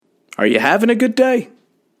Are you having a good day?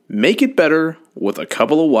 Make it better with a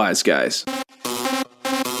couple of wise guys.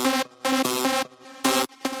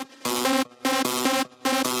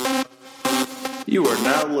 You are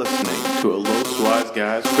now listening to a Los Wise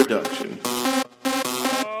Guys production.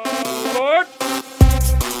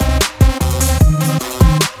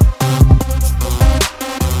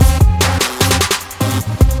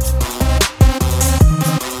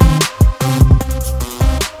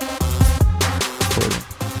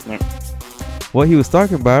 What he was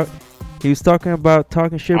talking about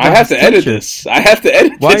talking shit about I have to edit this.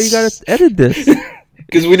 Why you gotta edit this?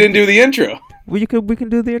 Because we didn't do the intro. Well, we can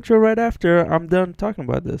do the intro right after I'm done talking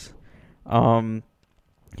about this.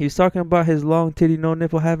 He was talking about his long titty, no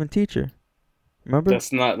nipple having teacher. Remember?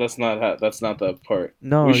 That's not the part.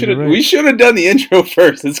 No, we should right. have done the intro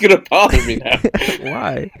first. It's gonna bother me now.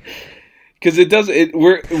 Why? Because it does.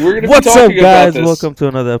 We're gonna What's be up, talking about guys? this. Welcome to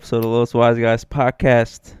another episode of Los Wise Guys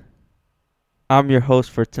podcast. I'm your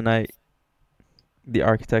host for tonight, the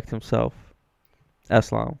architect himself,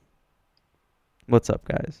 Eslam. What's up,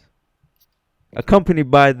 guys? Accompanied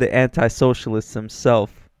by the anti-socialist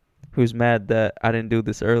himself, who's mad that I didn't do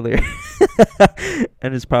this earlier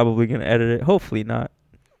and is probably going to edit it. Hopefully not.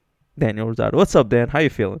 Daniel Rosado. What's up, Dan? How you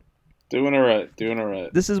feeling? Doing all right.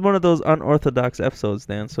 This is one of those unorthodox episodes,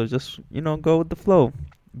 Dan, so just, go with the flow.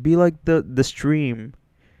 Be like the stream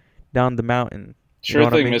down the mountain. Sure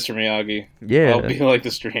thing, I mean? Mr. Miyagi. Yeah. I'll be like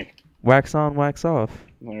the stream. Wax on, wax off.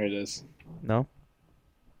 There it is. No?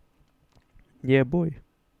 Yeah, boy.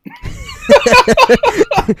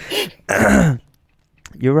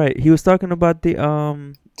 You're right. He was talking about the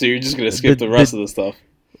So you're just gonna skip the rest of the stuff.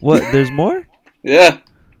 What? There's more? Yeah.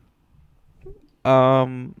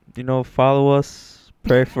 Follow us,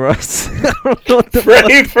 pray for us.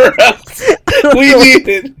 Pray for us. We need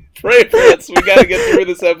it. Pray for us. We gotta get through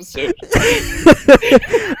this episode.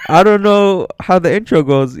 I don't know how the intro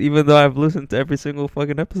goes, even though I've listened to every single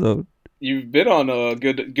fucking episode. You've been on a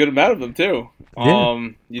good amount of them too. Yeah.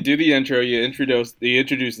 You do the intro. You introduce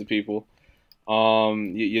the people.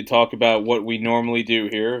 You talk about what we normally do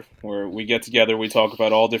here, where we get together, we talk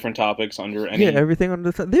about all different topics under any. Yeah, everything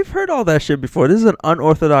under the. They've heard all that shit before. This is an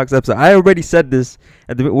unorthodox episode. I already said this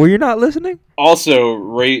at the. Were you not listening? Also,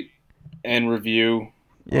 rate and review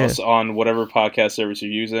Yeah. us on whatever podcast service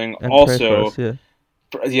you're using. And Also, pray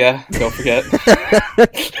for us, yeah, don't forget.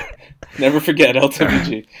 Never forget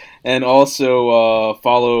LTVG. And also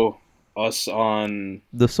follow us on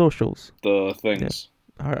the socials. the things.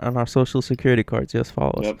 On our social security cards, yes,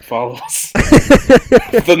 follow us. Yep, follow us.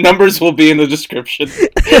 The numbers will be in the description.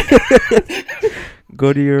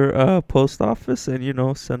 Go to your post office and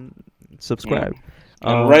subscribe.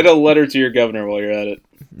 And write a letter to your governor while you're at it.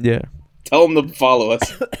 Yeah. Tell him to follow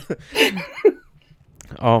us.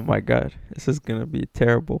 Oh my god, this is gonna be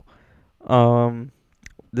terrible.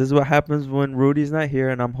 This is what happens when Rudy's not here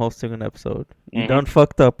and I'm hosting an episode. You done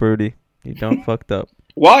fucked up, Rudy. You done fucked up.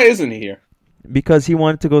 Why isn't he here? Because he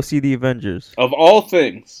wanted to go see the Avengers. Of all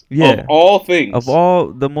things. Yeah. Of all things. Of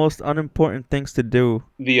all the most unimportant things to do,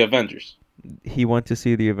 the Avengers. he went to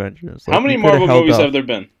see the Avengers. How many Marvel movies have there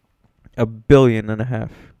been? 1.5 billion.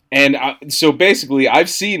 And so basically, I've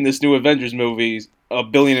seen this new Avengers movie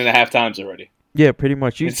 1.5 billion times already. Yeah, pretty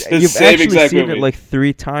much. It's the You've same actually exact seen movie. it like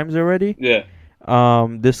 3 times already. Yeah.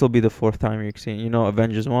 This will be the 4th time you're seeing.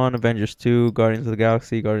 Avengers 1, Avengers 2, Guardians of the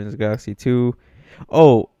Galaxy, Guardians of the Galaxy 2.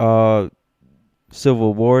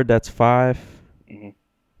 Civil War, that's 5. Mm-hmm.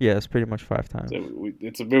 Yeah, it's pretty much 5 times. So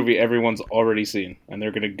it's a movie everyone's already seen, and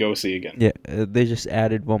they're going to go see again. Yeah, they just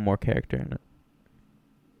added one more character in it.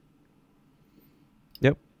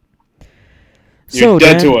 Yep. You're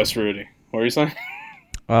dead to us, Rudy. What were you saying?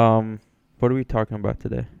 What are we talking about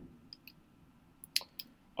today?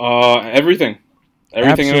 Everything.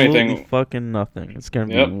 Everything and Absolutely anything. fucking nothing. It's going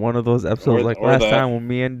to Yep. be one of those episodes like last time when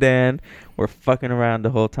me and Dan were fucking around the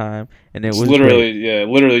whole time, and it was literally, great.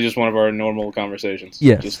 literally just one of our normal conversations.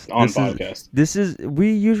 Yes. Just on podcast.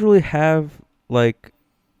 We usually have like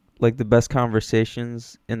the best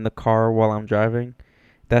conversations in the car while I'm driving.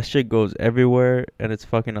 That shit goes everywhere, and it's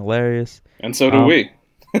fucking hilarious. And so do we.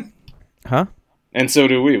 Huh? And so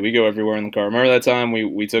do we. We go everywhere in the car. Remember that time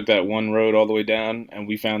we took that one road all the way down, and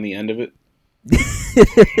we found the end of it?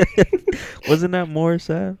 Wasn't that Morris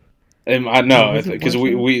Ave? No, because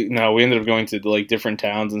we ended up going to like different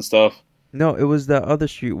towns and stuff. No, it was that other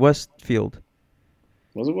street, Westfield.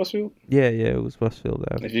 Was it Westfield? Yeah, it was Westfield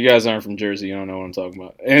Ave. If you guys aren't from Jersey, you don't know what I'm talking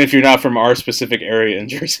about. And if you're not from our specific area in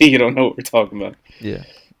Jersey, you don't know what we're talking about. Yeah.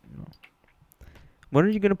 When are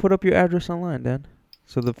you gonna put up your address online, Dan?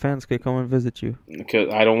 So the fans can come and visit you. Because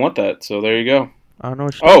I don't want that, so there you go. I don't know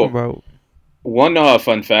what you're talking about. One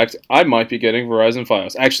fun fact: I might be getting Verizon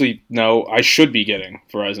Fios. Actually, no, I should be getting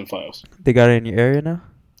Verizon Fios. They got it in your area now?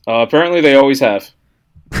 Apparently, they always have.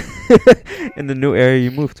 In the new area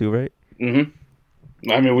you moved to, right?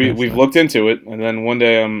 Mm-hmm. I mean, we've nice. looked into it, and then one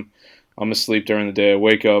day I'm asleep during the day. I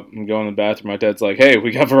wake up and go in the bathroom. My dad's like, "Hey,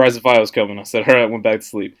 we got Verizon Fios coming." I said, "All right," went back to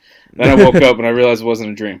sleep. Then I woke up and I realized it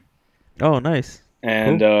wasn't a dream. Oh, nice.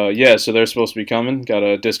 And Cool. yeah, so they're supposed to be coming. Got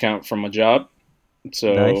a discount from my job.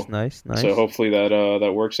 So Nice. So hopefully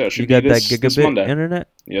that works out. You Should got be that this gigabit Monday. internet?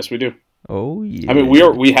 Yes, we do. Oh yeah. I mean,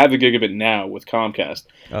 we have the gigabit now with Comcast,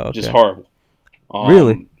 Oh, which is okay. horrible.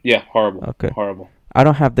 Really? Yeah, horrible. Okay. Horrible. I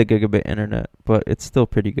don't have the gigabit internet, but it's still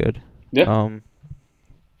pretty good. Yeah.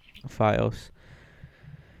 Fios.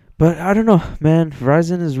 But I don't know, man.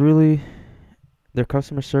 Verizon is really, their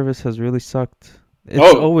customer service has really sucked. It's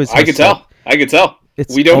always I has could sucked. tell. I could tell.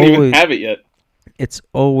 It's We don't even always- have it yet. It's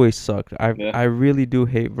always sucked. Yeah. I really do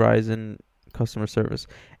hate Verizon customer service,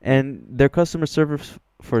 and their customer service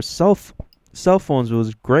for cell phones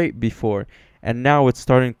was great before, and now it's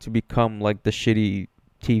starting to become like the shitty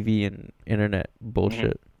TV and internet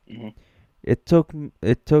bullshit. Mhm. It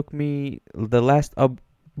took me the last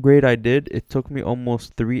upgrade I did. It took me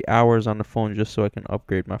almost 3 hours on the phone just so I can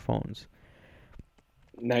upgrade my phones.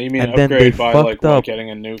 Now you mean And then they upgrade by fucked like up.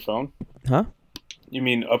 getting a new phone? Huh? You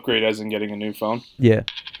mean upgrade as in getting a new phone? Yeah.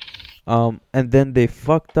 And then they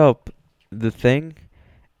fucked up the thing,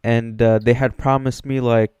 and they had promised me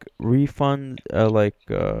like refund,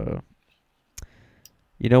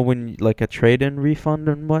 when like a trade-in refund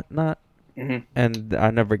and whatnot. Mm-hmm. And I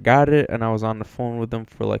never got it, and I was on the phone with them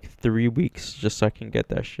for like 3 weeks just so I can get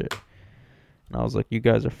that shit. And I was like, you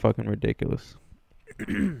guys are fucking ridiculous.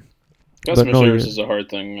 Customer no, service you're- is a hard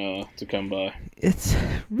thing to come by. It's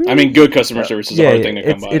really I mean, good customer service is a hard thing to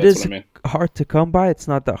come by. It That's is what I mean. hard to come by. It's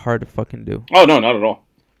not that hard to fucking do. Oh no, not at all.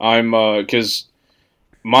 I'm because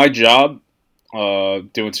my job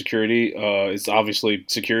doing security is obviously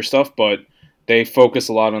secure stuff, but they focus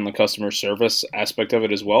a lot on the customer service aspect of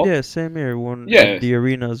it as well. Yeah, same here. Yeah. At the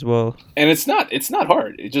arena as well. And it's not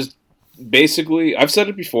hard. It just basically, I've said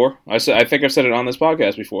it before. I think I've said it on this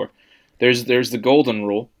podcast before. There's the golden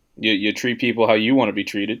rule. You treat people how you want to be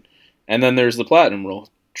treated, and then there's the platinum rule.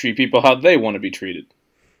 Treat people how they want to be treated,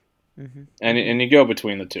 Mm-hmm. and you go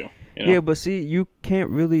between the two. You know? Yeah, but see, you can't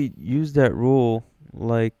really use that rule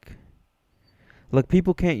like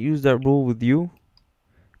people can't use that rule with you,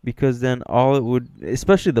 because then all it would,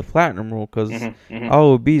 especially the platinum rule, because all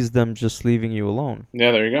it would be is them just leaving you alone.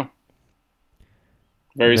 Yeah, there you go.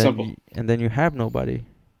 Very simple. And then you have nobody.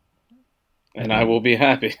 And I will be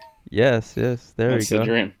happy. Yes, there That's we go. the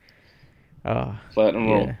dream. Ah, Platinum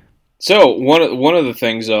yeah. rule. So one of the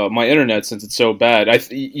things, my internet, since it's so bad,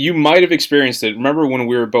 you might have experienced it. Remember when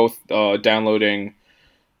we were both downloading,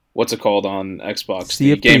 what's it called on Xbox? Sea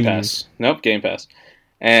The of Game Thieves. Pass. Nope, Game Pass.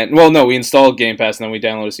 And well, no, we installed Game Pass and then we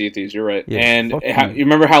downloaded Sea of Thieves. You're right. Yeah, and fuck you you.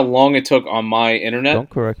 remember how long it took on my internet? Don't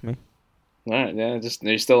correct me. All right, yeah, just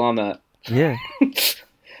you're still on that. Yeah.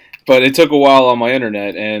 But it took a while on my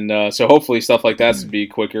internet, and so hopefully stuff like that would be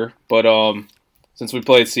quicker. But since we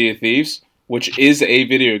played Sea of Thieves, which is a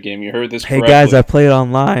video game, you heard this Hey correctly. guys, I played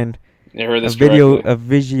online. You heard this A correctly.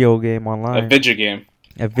 video game online. A video game.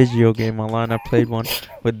 A video game online. I played one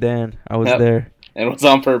with Dan. I was Yep. there. And it was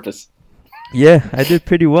on purpose. Yeah, I did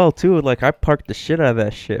pretty well too. Like I parked the shit out of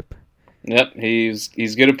that ship. Yep, he's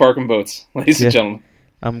good at parking boats, ladies Yeah. and gentlemen.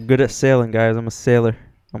 I'm good at sailing, guys. I'm a sailor.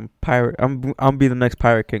 I'm a pirate. I'm be the next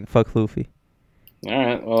pirate king. Fuck Luffy. All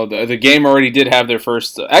right. Well, the game already did have their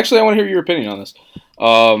first. Actually, I want to hear your opinion on this.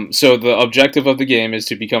 So the objective of the game is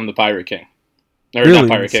to become the pirate king, or Really? not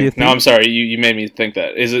pirate Sea king. of No, Thieves? I'm sorry. You made me think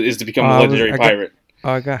that is to become a legendary pirate.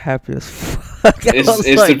 I got happy as fuck. I Is was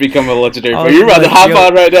to like- become a legendary I pirate. was You're about to like, hop yo-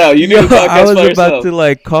 on right now. You do Yo, the podcast I was by about yourself. to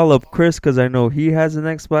like call up Chris because I know he has an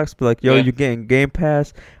Xbox. But like, yo, Yeah. you getting Game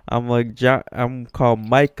Pass? I'm like, I'm call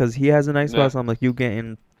Mike because he has an Xbox. Yeah. I'm like, you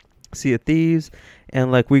getting Sea of Thieves?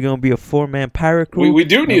 And like, we gonna be a 4-man pirate crew. We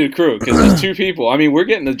do need a crew because there's two people. I mean, we're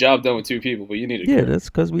getting the job done with two people, but you need a Yeah, crew. that's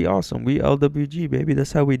because we awesome. We LWG baby.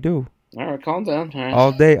 That's how we do. All right, calm down. All right.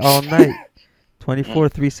 All day, all night, 24,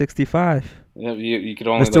 365. Yeah, you could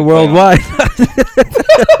only Mr. like, play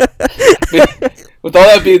Worldwide. with all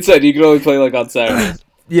that being said, you can only play like on Saturdays.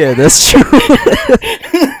 Yeah, that's true.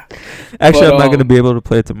 Actually, But, I'm not gonna be able to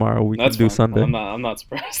play tomorrow. We That's can do fine. Sunday. I'm not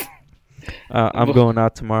surprised. I'm going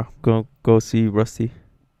out tomorrow. Go see Rusty.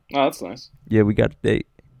 Oh, that's nice. Yeah, we got a date.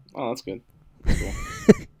 Oh, that's good.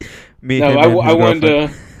 Me, No, him, I and his wanted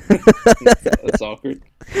girlfriend. to. That's awkward.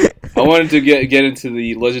 I wanted to get into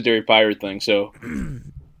the legendary pirate thing. So,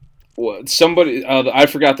 somebody, I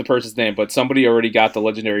forgot the person's name, but somebody already got the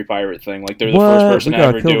legendary pirate thing. Like they're the What? first person We to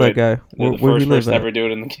gotta ever kill do that it. guy. They're the Where he first live person to at? ever do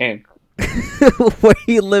it in the game. Where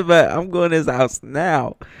he live at? I'm going to his house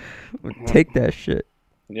now. Take that shit.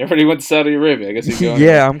 You already went to Saudi Arabia. I guess he's going.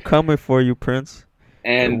 Yeah, I'm coming for you, Prince.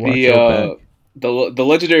 And Watch your back. the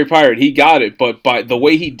legendary pirate, he got it, but by the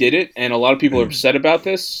way he did it, and a lot of people are upset about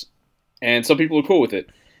this, and some people are cool with it,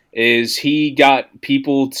 is he got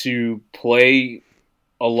people to play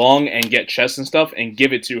along and get chests and stuff and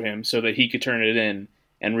give it to him so that he could turn it in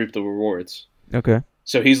and reap the rewards. Okay.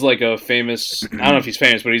 So he's like a famous, I don't know if he's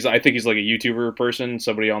famous, but I think he's like a YouTuber person,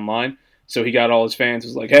 somebody online. So he got all his fans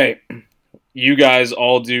who's like, hey, you guys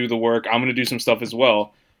all do the work. I'm going to do some stuff as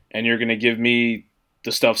well. And you're going to give me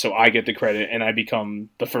the stuff so I get the credit and I become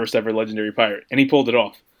the first ever legendary pirate. And he pulled it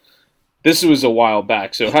off. This was a while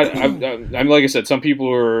back. So I'm like I said, some people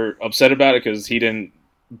were upset about it because he didn't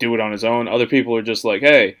do it on his own. Other people are just like,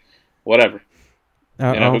 hey, whatever.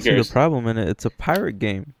 I who don't see the cares? problem in it. It's a pirate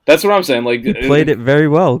game. That's what I'm saying. Like You played it very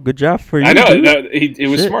well. Good job for you. I know. dude. No, it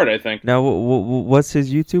was Shit. smart, I think. Now, what's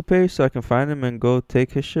his YouTube page so I can find him and go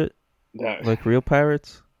take his shit That- like real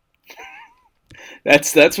pirates?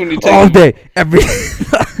 That's when you take All day, every.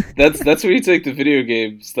 that's when you take the video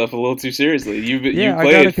game stuff a little too seriously. You Yeah, I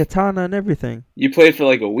got a played katana and everything. you played for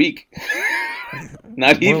like a week,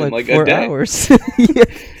 not More even like 4 a day. hours. Yeah.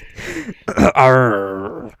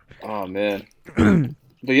 Arr. Oh man,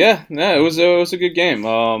 but yeah, no, it was a good game.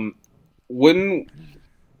 When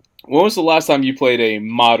was the last time you played a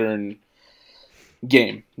modern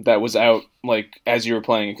game that was out like as you were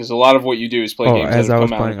playing it? Because a lot of what you do is play Oh, games as that I have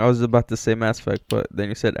was come playing, out. I was about to say Mass Effect, but then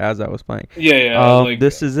you said as I was playing. Yeah, like,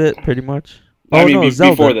 This is it, pretty much. I Oh mean, no,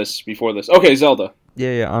 Zelda. before this. Okay, Zelda.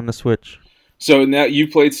 Yeah, on the Switch. So now you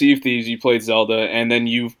played Sea of Thieves, you played Zelda, and then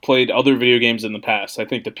you've played other video games in the past. I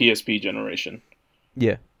think the PSP generation.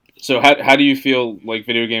 Yeah. So how do you feel like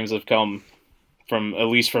video games have come from at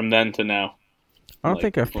least from then to now? I don't Like,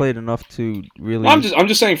 think I've played enough to really. I'm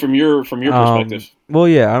just saying from your perspective. Well,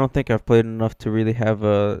 yeah, I don't think I've played enough to really have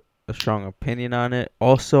a strong opinion on it.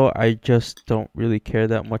 Also, I just don't really care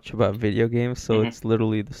that much about video games, so Mhm. it's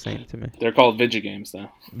literally the same to me. They're called video games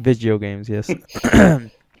now. Video games, yes.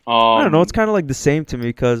 I don't know. It's kind of like the same to me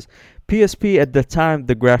because PSP at the time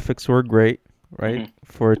the graphics were great, right?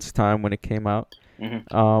 For its time when it came out.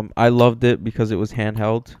 I loved it because it was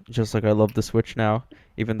handheld, just like I love the Switch now,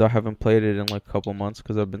 even though I haven't played it in like a couple months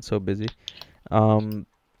because I've been so busy.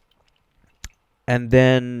 And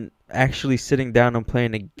then actually sitting down and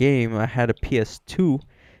playing a game, I had a PS2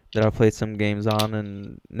 that I played some games on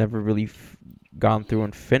and never really gone through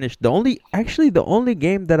and finished. The only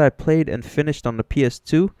game that I played and finished on the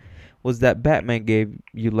PS2 was that Batman game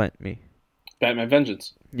you lent me. Batman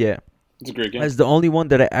Vengeance. Yeah. It's a great game. That's the only one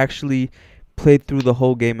that I actually played through the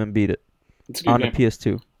whole game and beat it It's a good on game. the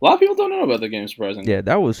PS2. A lot of people don't know about the game, surprisingly. Yeah,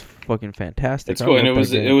 that was fucking fantastic. It's I cool, and love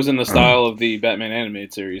that game. it was in the style of the Batman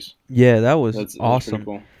animated series. Yeah, that was That's awesome.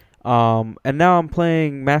 pretty cool. And now I'm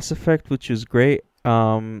playing Mass Effect, which is great.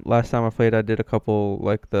 Last time I played, I did a couple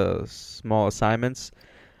like the small assignments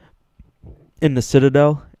in the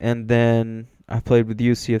Citadel, and then I played with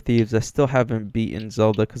you, Sea of Thieves. I still haven't beaten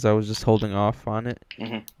Zelda because I was just holding off on it.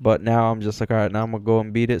 But now I'm just like, all right, now I'm gonna go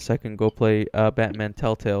and beat it so I can go play Batman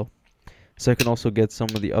Telltale. So I can also get some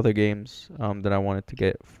of the other games that I wanted to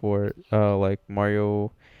get for like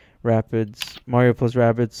Mario plus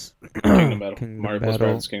Rabbids, Kingdom Battle. Kingdom Mario plus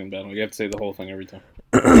Battle. Rabbids Kingdom Battle. You have to say the whole thing every time.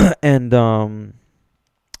 And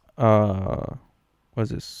what's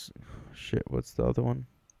this? Shit, what's the other one?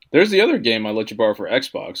 There's the other game I let you borrow for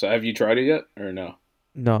Xbox. Have you tried it yet, or no?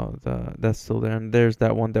 No, that's still there. And there's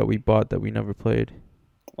that one that we bought that we never played.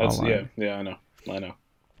 That's Online. yeah. I know.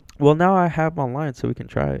 Well, now I have online, so we can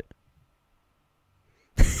try it.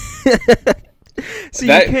 See,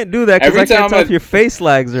 That- you can't do that because every I can't time tell I- if your face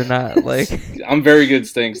lags or not. Like, I'm very good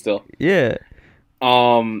staying still. yeah.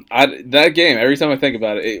 That game. Every time I think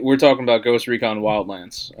about it, we're talking about Ghost Recon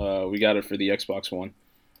Wildlands. We got it for the Xbox One.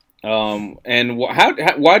 And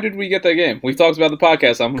why did we get that game? We've talked about the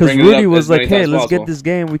podcast. I'm Because bringing it Rudy up was as many like, "Hey, times let's possible. get this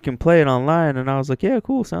game. We can play it online." And I was like, "Yeah,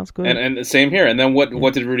 cool, sounds good." And the same here. And then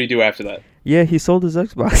what did Rudy do after that? Yeah, he sold his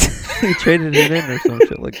Xbox. He traded it in or some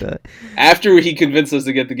shit like that. After he convinced us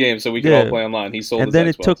to get the game so we could all Yeah. play online, he sold And his then Xbox.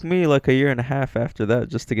 it took me like a year and a half after that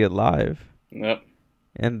just to get live. Yep.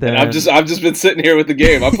 And then And I've just been sitting here with the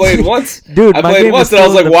game. I played once. Dude, I my played game once is and I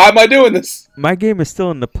was still like, in why am I doing this? my game is still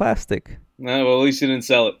in the plastic. No, well, at least you didn't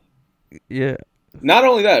sell it. Yeah. Not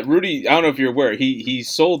only that, Rudy, I don't know if you're aware, he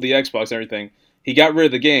sold the Xbox and everything. He got rid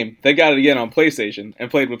of the game, then got it again on PlayStation and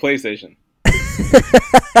played with PlayStation.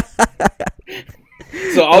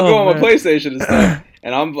 So I'll go on my man. PlayStation and stuff.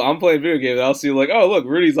 and I'm playing video games, and I'll see like, oh look,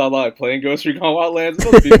 Rudy's online playing Ghost Recon Wildlands with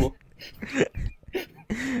other people.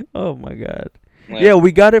 Oh my god. Like, Yeah,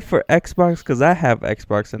 we got it for Xbox because I have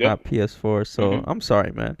Xbox and Yep. not PS4. So Mhm. I'm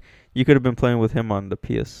sorry, man. You could have been playing with him on the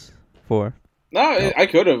PS4. No, I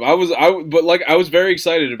could have. But like I was very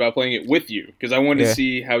excited about playing it with you because I wanted Yeah. to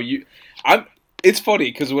see how you. It's funny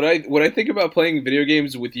because when I think about playing video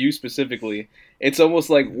games with you specifically, it's almost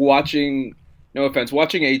like watching. No offense,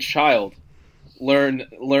 watching a child learn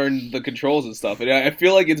the controls and stuff, and I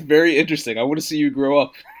feel like it's very interesting. I want to see you grow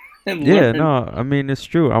up and Yeah, learn. no, I mean it's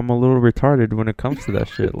true. I'm a little retarded when it comes to that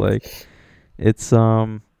shit. Like,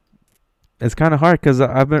 it's kind of hard because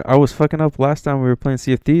I was fucking up last time we were playing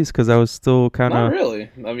Sea of Thieves because I was still kind Not of. really.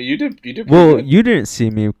 I mean, you did. Pretty Well, good. you didn't see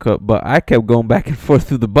me, but I kept going back and forth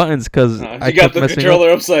through the buttons because You I got kept the messing up. controller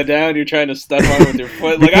upside down. You're trying to step on it with your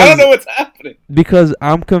foot. Like I Because- don't know what's happening. Because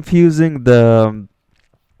I'm confusing the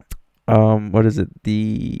what is it?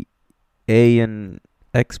 The A and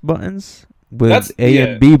X buttons with That's- A yeah.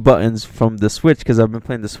 and B buttons from the Switch because I've been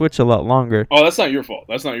playing the Switch a lot longer. Oh, that's not your fault.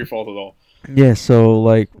 That's not your fault at all. Yeah, so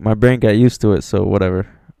like my brain got used to it, so whatever.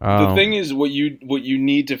 The thing is, what you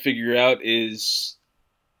need to figure out is,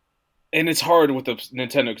 and it's hard with the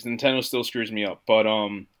Nintendo because Nintendo still screws me up. But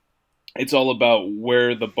it's all about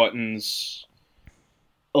where the buttons.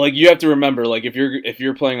 Like you have to remember, like if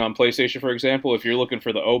you're playing on PlayStation, for example, if you're looking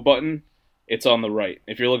for the O button, it's on the right.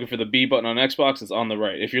 If you're looking for the B button on Xbox, it's on the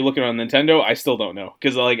right. If you're looking on Nintendo, I still don't know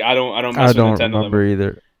because like I don't I mess don't with Nintendo. that remember much.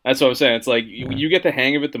 either. That's what I'm saying. It's like Yeah. you get the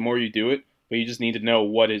hang of it the more you do it, but you just need to know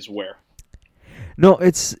what is where. No,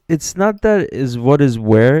 it's not that is what is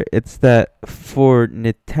where. It's that for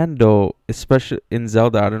Nintendo, especially in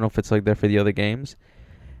Zelda, I don't know if it's like that for the other games,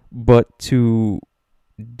 but to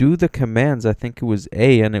do the commands, I think it was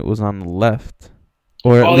A and it was on the left,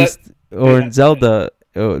 or at Oh, least, or yeah. in Zelda,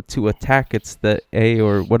 to attack, it's the A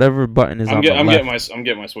or whatever button is on the I'm left.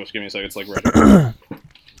 getting my Switch. Give me a second. It's like right.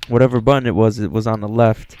 Whatever button it was on the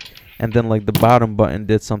left, and then like the bottom button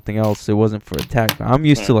did something else. It wasn't for attack. I'm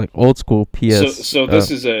used to like old school PS. So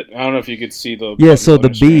this is it. I don't know if you could see the. Yeah, buttons so on the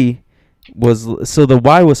your screen. B was so the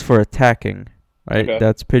Y was for attacking, right? Okay.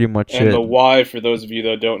 That's pretty much And it. the Y, for those of you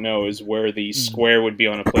that don't know, is where Mm. the square would be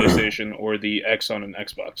on a PlayStation or the X on an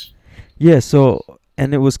Xbox. Yeah, so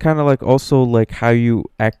and it was kind of like also like how you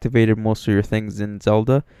activated most of your things in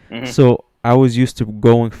Zelda. Mhm. So I was used to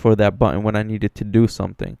going for that button when I needed to do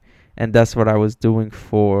something, and that's what I was doing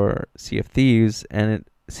for Sea of Thieves, and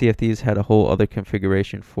Sea of Thieves had a whole other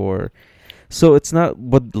configuration for. So it's not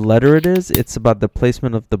what letter it is; it's about the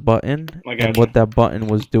placement of the button I and gotcha. what that button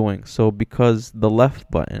was doing. So because the left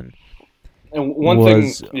button And one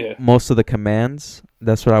was thing, yeah, most of the commands,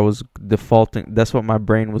 that's what I was defaulting. That's what my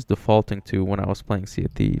brain was defaulting to when I was playing Sea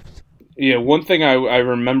of Thieves. yeah. One thing I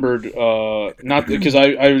remembered, not because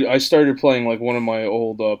I started playing like one of my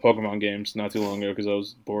old Pokemon games not too long ago because I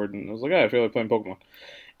was bored and I was like, I feel like playing Pokemon.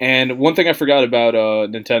 And one thing I forgot about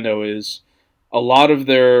Nintendo is a lot of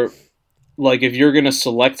their, like if you're gonna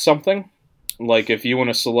select something, like if you want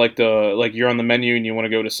to select like you're on the menu and you want to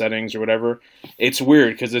go to settings or whatever, it's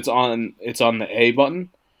weird because it's on the A button,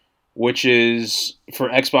 which is for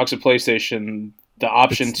Xbox and PlayStation the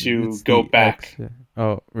option It's- to it's go the back. X, yeah.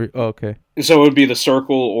 Oh, okay. So it would be the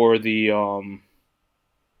circle or the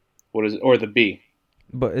what is it, or the B.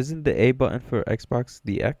 But isn't the A button for Xbox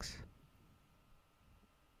the X?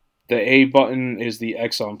 The A button is the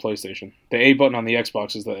X on PlayStation. The A button on the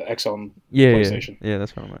Xbox is the X on Yeah, PlayStation. yeah,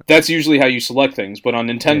 that's what I meant. That's usually how you select things, but on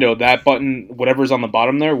Nintendo, that button, whatever's on the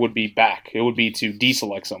bottom there, would be back. It would be to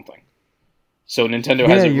deselect something. So Nintendo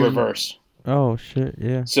has Yeah, it you're- reverse. Oh shit,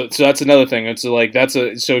 yeah. So that's another thing. It's like so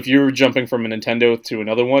if you're jumping from a Nintendo to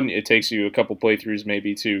another one, it takes you a couple playthroughs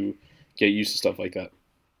maybe to get used to stuff like that.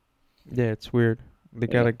 Yeah, it's weird. They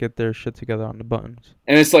Yeah. gotta get their shit together on the buttons.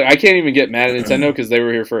 And it's like I can't even get mad at Nintendo because they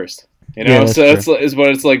were here first. You know, Yeah, that's so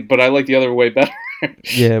it's like, but I like the other way better.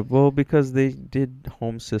 Yeah, well, because they did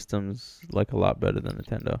home systems like a lot better than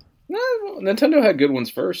Nintendo. No, Nintendo had good ones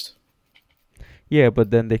first. Yeah, but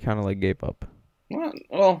then they kind of like gave up.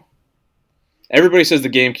 Well, everybody says the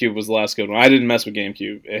GameCube was the last good one. I didn't mess with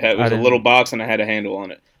GameCube. It I was a didn't. little box and it had a handle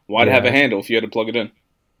on it. Why'd it Yeah. have a handle if you had to plug it in?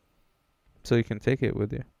 So you can take it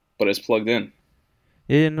with you. But it's plugged in.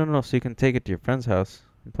 Yeah, no. So you can take it to your friend's house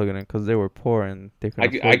and plug it in because they were poor and they couldn't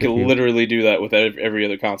I afford could the cube. literally do that with every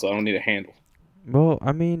other console. I don't need a handle. Well,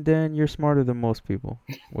 I mean, Dan, you're smarter than most people.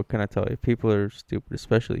 What can I tell you? People are stupid,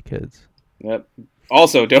 especially kids. Yep.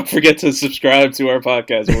 Also, don't forget to subscribe to our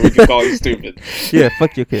podcast where we can call you stupid. Yeah,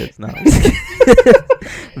 fuck your kids. No.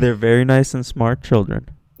 They're very nice and smart children.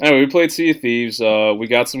 Anyway, we played Sea of Thieves. We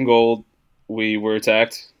got some gold. We were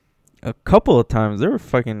attacked. A couple of times they were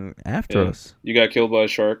fucking after Yeah. us. You got killed by a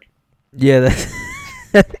shark. Yeah, that's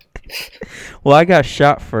well, I got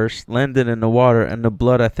shot first, landed in the water, and the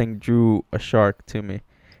blood I think drew a shark to me.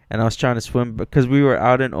 And I was trying to swim because we were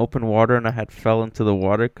out in open water, and I had fell into the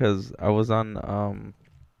water because I was on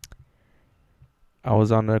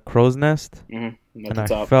a crow's nest, At and the I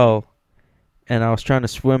top. fell, and I was trying to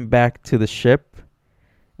swim back to the ship,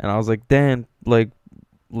 and I was like, "Dan, like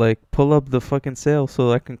pull up the fucking sail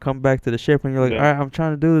so I can come back to the ship." And you're like, Yeah. "All right, I'm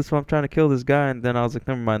trying to do this, so I'm trying to kill this guy." And then I was like,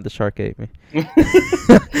 "Never mind, the shark ate me."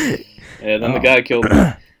 Yeah, then the Oh. guy killed me.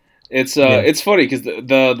 It's Yeah. it's funny because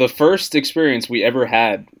the first experience we ever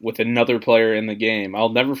had with another player in the game, I'll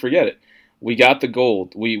never forget it. We got the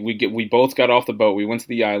gold. We both got off the boat. We went to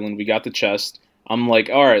the island. We got the chest. I'm like,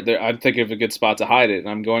 all right, I'm thinking of a good spot to hide it, and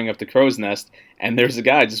I'm going up the crow's nest, and there's a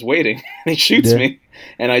guy just waiting, and he shoots Yeah. me,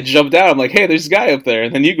 and I jump down. I'm like, hey, there's a guy up there,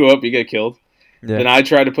 and then you go up, you get killed. Yeah. Then I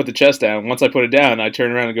try to put the chest down. Once I put it down, I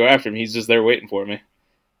turn around and go after him. He's just there waiting for me,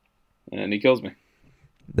 and he kills me.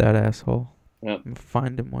 That asshole. Yep. I'm gonna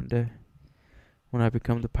find him one day when I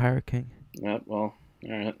become the Pirate King. Yep. Well, all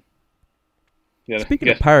right. Yeah. Speaking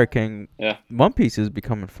of Pirate King, Yeah. One Piece is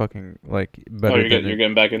becoming fucking like better. Oh, you're than you're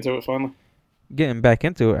getting back into it finally. getting back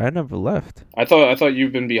into it. I never left. I thought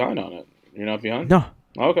you've been behind on it. You're not behind? No,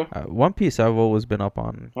 Oh, okay. One Piece I've always been up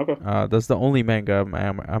on. Okay. That's the only manga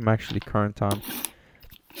I'm actually current on.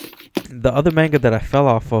 The other manga that I fell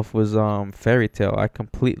off of was Fairy Tail. I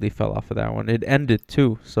completely fell off of that one. It ended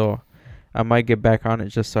too, so I might get back on it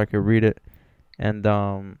just so I could read it. And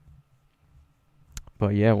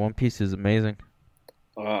but yeah, One Piece is amazing.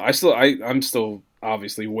 I'm still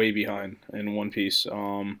obviously way behind in One Piece.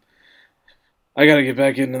 I gotta get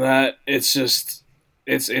back into that. It's just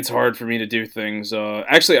it's hard for me to do things.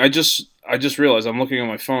 Actually, I just realized I'm looking on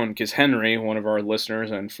my phone because Henry, one of our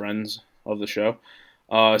listeners and friends of the show,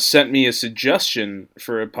 sent me a suggestion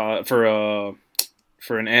for an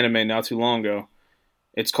anime not too long ago.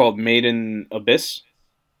 It's called Made in Abyss.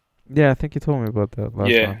 Yeah, I think you told me about that last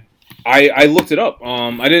Yeah. time. I looked it up.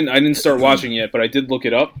 I didn't start watching yet, but I did look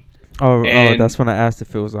it up. Oh, And- that's when I asked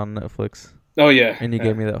if it was on Netflix, Oh yeah, and you yeah.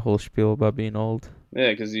 gave me that whole spiel about being old.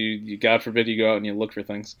 Yeah, because you God forbid you go out and you look for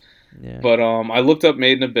things. Yeah. But I looked up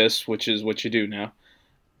Made in Abyss, which is what you do now,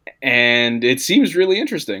 and it seems really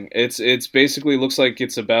interesting. It's basically looks like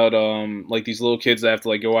it's about like these little kids that have to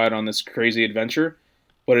like go out on this crazy adventure,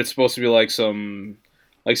 but it's supposed to be like some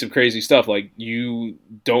crazy stuff. Like you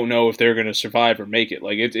don't know if they're gonna survive or make it.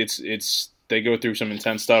 Like it's they go through some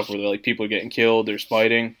intense stuff where they're like people are getting killed, there's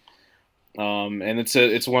fighting, and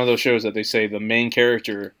it's one of those shows that they say the main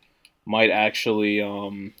character might actually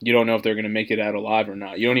you don't know if they're going to make it out alive or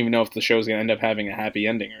not. You don't even know if the show's going to end up having a happy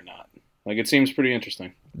ending or not. Like it seems pretty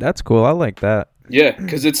interesting. That's cool. I like that. Yeah,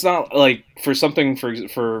 because it's not like for something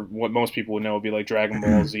for what most people would know would be like Dragon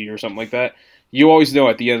Ball Z or something like that. You always know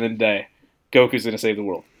at the end of the day, Goku's going to save the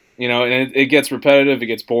world. You know, and it gets repetitive, it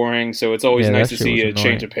gets boring, so it's always Yeah, nice that to shit see was a change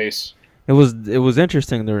annoying. of pace. It was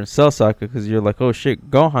interesting during Cell Saga because you're like, oh shit,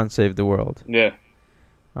 Gohan saved the world. Yeah,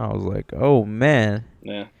 I was like, oh man.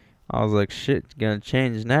 yeah. I was like, shit, gonna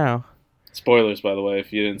change now. Spoilers, by the way,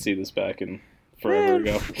 if you didn't see this back in forever Man.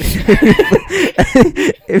 ago.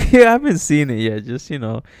 If you haven't seen it yet, just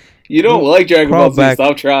you You don't like Dragon Crawl Ball Z, back.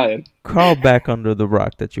 stop trying. crawl back under the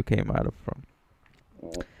rock that you came out of from.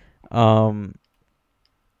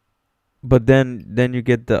 But then you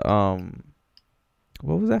get the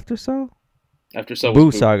what was after Cell? After Cell Boo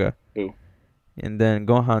was Boo. Saga. Boo. And then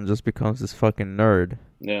Gohan just becomes this fucking nerd.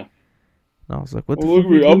 Yeah. And I was like, what the Well, fuck?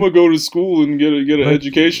 look, you I'm do? gonna go to school and get an Like,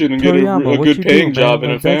 education and Toriyama, get a what good you paying do, man? job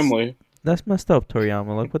and a Like, that's- family. That's messed up,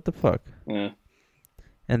 Toriyama. Like, what the fuck? Yeah.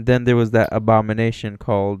 And then there was that abomination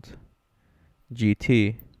called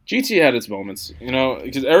GT. GT had its moments, you know,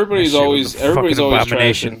 because everybody's That shit always was a fucking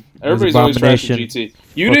abomination. trashing. It was Everybody's always trashing abomination. GT.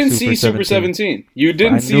 You Fuck didn't Super see Super 17. You I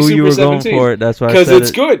didn't see knew Super you were 17 going for it. That's why I because said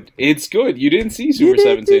it's it. good. It's good. You didn't see You Super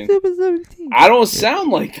didn't see 17. Super 17. I don't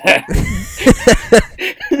sound like that.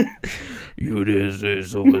 You didn't see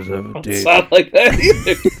Super I don't 17. sound like that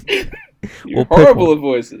either. You're We'll pick horrible one. at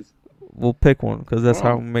voices. We'll pick one because that's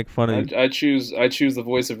how Oh. we make fun of you. I choose the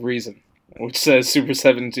voice of reason, which says Super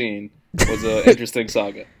 17 was an interesting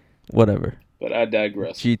saga. Whatever. But I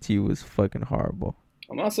digress. GT was fucking horrible.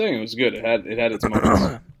 I'm not saying it was good. It had its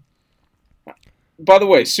moments. By the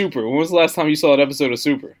way, Super. When was the last time you saw an episode of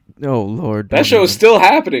Super? Oh Lord. That don't show is even- still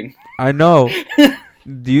happening. I know.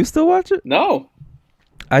 Do you still watch it? No,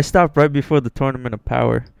 I stopped right before the Tournament of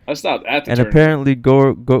Power, I stopped at the and tournament. apparently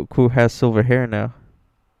Goku has silver hair now.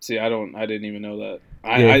 See, I didn't even know that.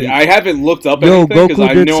 Yeah, I haven't looked up Yo, anything because Goku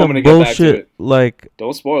I did know I'm some gonna get back to bullshit. it. Like,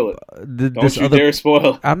 Don't spoil it. did Don't this you other. dare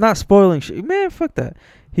spoil it. I'm not spoiling shit, man. Fuck that.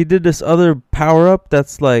 He did this other power up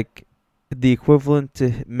that's like the equivalent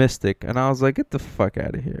to Mystic, and I was like, get the fuck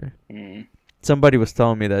out of here. Mm. Somebody was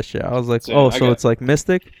telling me that shit. I was like, So, so it's like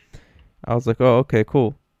Mystic. I was like, oh, okay,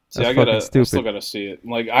 cool. See, That's I fucking stupid. still gotta see it.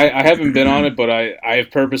 Like, I haven't been on it, but I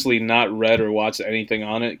have purposely not read or watched anything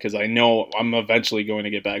on it because I know I'm eventually going to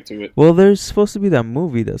get back to it. Well, there's supposed to be that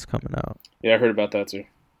movie that's coming out. Yeah, I heard about that too.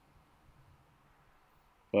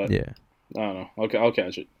 But Yeah. I don't know. Okay, I'll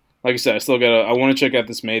catch it. Like I said, I want to check out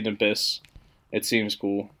this Made in Abyss. It seems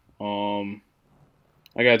cool.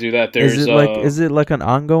 I gotta do that. There's Is it like an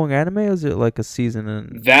ongoing anime or is it like a season?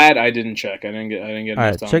 And that I didn't check. I didn't get enough all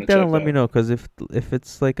right, time check to that check and let me know, because if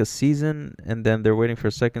it's like a season and then they're waiting for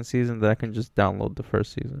a second season, then I can just download the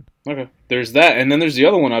first season. Okay, there's that, and then there's the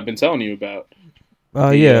other one I've been telling you about.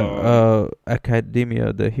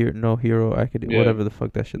 Academia, the No Hero Academia, Yeah. whatever the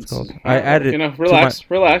fuck that shit's called. I added relax,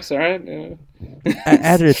 all right. Yeah. I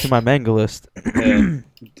added it to my manga list. Yeah.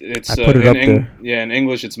 It's I put it up there. Yeah, in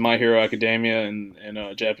English it's My Hero Academia, and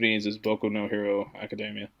Japanese is Boku no Hero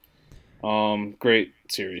Academia. Great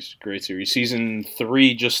series. Season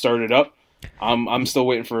 3 just started up. I'm still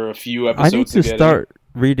waiting for a few I episodes. need to get start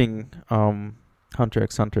reading Hunter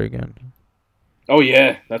x Hunter again. Oh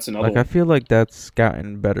yeah, that's another Like, one. I feel like that's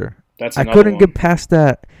gotten better. That's I another couldn't one. get past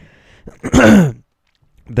that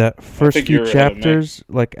that first think few you're ahead of me. chapters,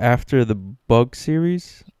 like after the Bug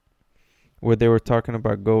series, where they were talking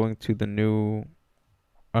about going to the new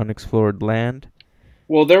unexplored land.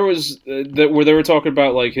 Well, there was where they were talking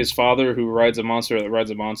about like his father who rides a monster that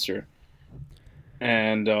rides a monster,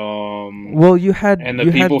 and Well, you had and the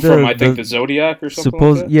you people had from I think the Zodiac or something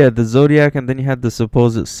like that. yeah, the Zodiac, and then you had the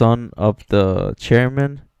supposed son of the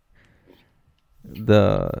chairman,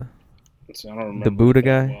 the I don't remember the Buddha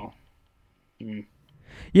that guy. well. Mm.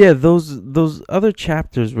 Yeah, those other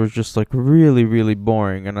chapters were just like really, really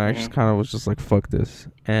boring, and I just Mhm. kind of was just like, fuck this.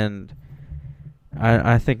 And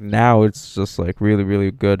I think now it's just like really, really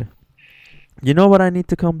good. You know what I need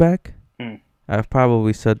to come back? Hmm. I've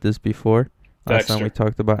probably said this before. Last time we Dexter.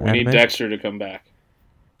 talked about We anime. need Dexter to come back.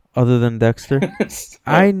 Other than Dexter,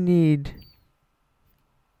 I need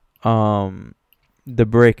the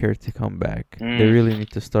Breaker to come back. They Mm. really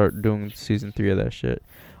need to start doing season 3 of that shit.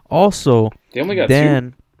 Also, They only got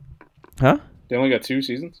Dan, huh? They only got 2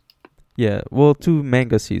 seasons. Yeah, well, 2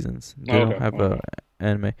 manga seasons. They Okay, don't have okay. a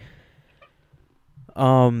anime.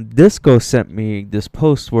 Disco sent me this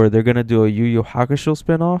post where they're gonna do a Yu Yu Hakusho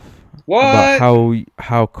spinoff What? about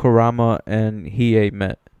how Kurama and Hiei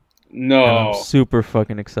met. And I'm No, super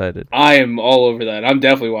fucking excited. I am all over that. I'm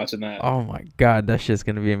definitely watching that. Oh my god, that shit's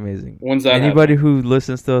gonna be amazing. When's that? Anybody who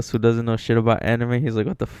listens to us who doesn't know shit about anime, he's like,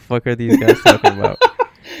 what the fuck are these guys talking about?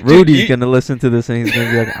 Rudy's gonna listen to this and he's gonna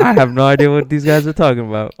be like, I have no idea what these guys are talking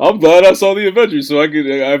about. I'm glad I saw the Avengers, so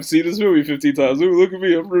I've seen this movie 15 times. Ooh, look at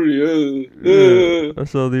me, I'm Rudy. Yeah, I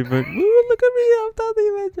saw the Avengers. Ooh, look at me, I'm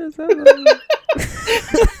the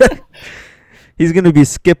Avengers. He's gonna be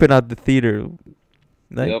skipping out the theater.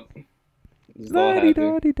 Like, Yep. He's all happy.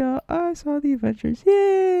 la-di-da-di-da, I saw the Avengers.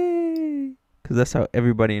 Yay! Because that's how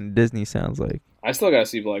everybody in Disney sounds like. I still gotta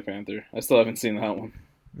see Black Panther. I still haven't seen that one.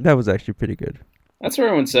 That was actually pretty good. That's what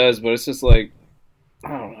everyone says, but it's just like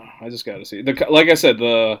I don't know. I just gotta see. Like I said,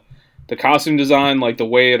 the costume design, like the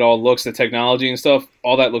way it all looks, the technology and stuff,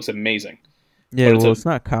 all that looks amazing. Yeah, But it's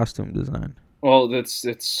not costume design. Well, it's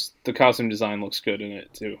the costume design looks good in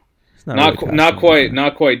it too. It's not Not really not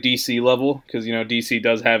costume quite DC level because DC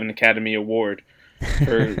does have an Academy Award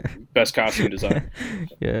for best costume design.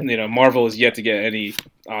 design. Yeah. Marvel is yet to get any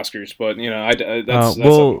Oscars, but that's something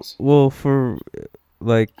else. well, for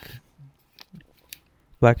like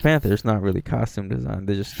Black Panther, it's not really costume design.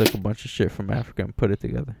 They just took a bunch of shit from Africa and put it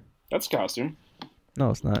together. That's costume.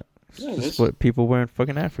 No, it's not. It's Yeah, it just is. what people wear in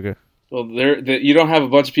fucking Africa. Well, you don't have a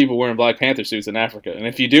bunch of people wearing Black Panther suits in Africa, and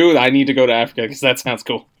if you do, I need to go to Africa because that sounds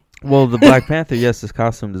cool. Well, the Black Panther, yes, is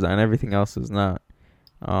costume design. Everything else is not.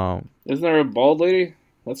 Isn't there a bald lady?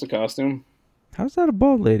 That's a costume. How's that a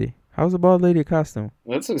bald lady? How's a bald lady a costume?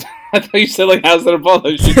 I thought you said like, how's that a bald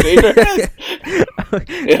lady? She shaved her head. It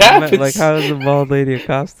I meant, happens. like, how is a bald lady a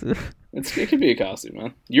costume? It could be a costume,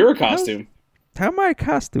 man. You're a costume. How am I a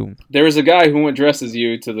costume? There was a guy who went dressed as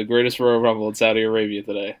you to the greatest Royal Rumble in Saudi Arabia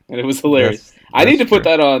today, and it was hilarious. I need to put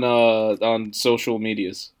that on social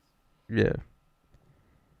medias. Yeah.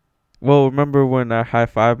 Well, remember when I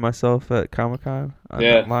high-fived myself at Comic-Con on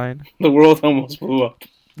Yeah. that line? The world almost blew up.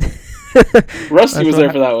 Rusty was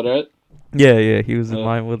there for that one, right? Yeah, he was in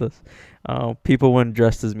line with us. People went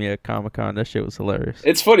dressed as me at Comic-Con. That shit was hilarious.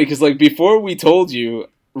 It's funny because like before we told you,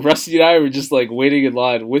 Rusty and I were just like waiting in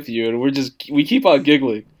line with you, and we keep on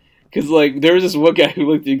giggling because like there was this one guy who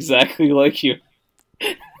looked exactly like you.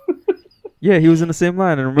 Yeah, he was in the same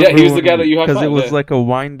line. And remember he was the guy that you high-fived, because it was yeah. like a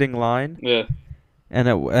winding line. Yeah. And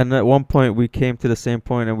at one point we came to the same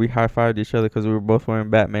point and we high-fived each other because we were both wearing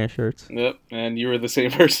Batman shirts. Yep. And you were the same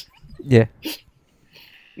person. Yeah.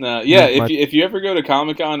 No, yeah. Not If you ever go to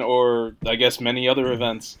Comic-Con or I guess many other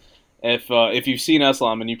events, if you've seen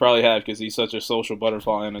Eslam, and you probably have because he's such a social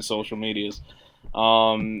butterfly on his social medias.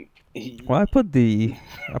 Well, I put the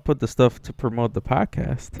stuff to promote the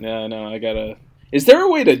podcast. Yeah, I know. I gotta. Is there a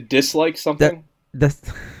way to dislike something? That's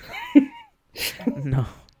no.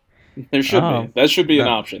 There should be. That should be an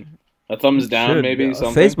option. A thumbs down, Should. maybe.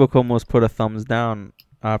 Something. Facebook almost put a thumbs down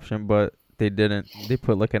option, but they didn't. They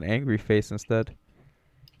put like an angry face instead.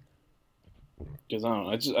 Because I don't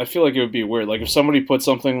know. I feel like it would be weird. Like if somebody put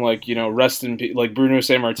something like rest in peace, like Bruno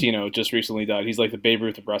Sammartino just recently died. He's like the Babe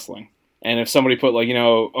Ruth of wrestling. And if somebody put like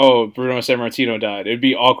oh Bruno Sammartino died, it'd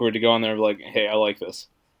be awkward to go on there and be like, hey, I like this.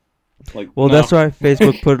 Like Well, no. that's why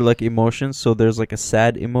Facebook put like emotions. So there's like a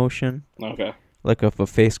sad emotion. Okay. Like of a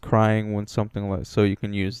face crying when something like so you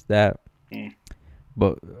can use that. Mm.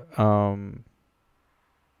 But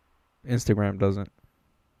Instagram doesn't.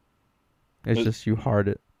 It's just you heart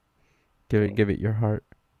it. Give it your heart.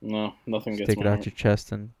 No, nothing Just gets take it more. out your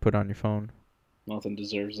chest and put it on your phone. Nothing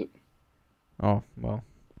deserves it. Oh, well.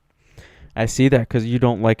 I see that because you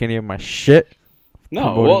don't like any of my shit. No,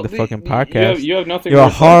 Promoting well, the fucking podcast. You have nothing. You're a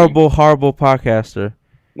worth liking. horrible, horrible podcaster.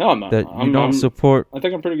 No, I'm not. That you don't support I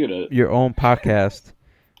think I'm pretty good at it. your own podcast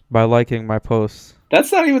by liking my posts. That's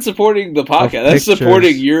not even supporting the podcast. Of That's pictures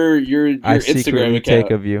supporting your I Instagram secretly account.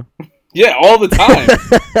 take of you. Yeah, all the time.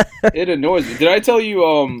 It annoys me. Did I tell you?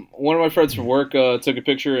 One of my friends from work took a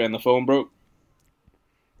picture and the phone broke.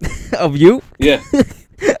 Of you? Yeah.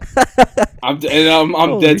 I'm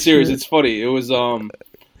Holy dead serious. shit. It's funny. It was a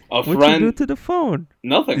What'd friend. you do to the phone?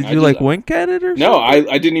 Nothing. Did I you just, wink at it or No,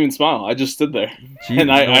 something? I didn't even smile. I just stood there, Gee,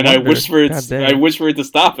 and I no wonder. wished for it. Goddamn. I wished for it to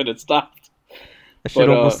stop, and it stopped. That shit but,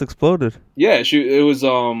 almost exploded. Yeah, it was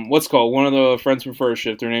what's it called one of the friends from first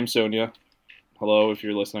shift. Her name's Sonia. Hello, if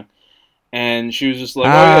you're listening. And she was just like, "Oh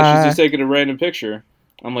yeah, she's just taking a random picture."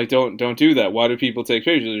 I'm like, "Don't do that. Why do people take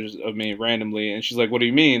pictures of me randomly?" And she's like, "What do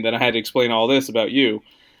you mean?" Then I had to explain all this about you.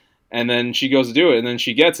 And then she goes to do it, and then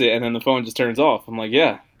she gets it, and then the phone just turns off. I'm like,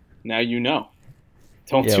 "Yeah, now you know.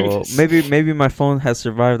 Don't Yeah, do well, this." maybe my phone has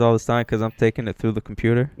survived all this time because I'm taking it through the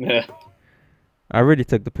computer. Yeah. I already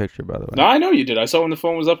took the picture, by the way. No, I know you did. I saw when the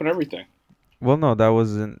phone was up and everything. Well, no, that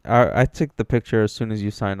wasn't. I took the picture as soon as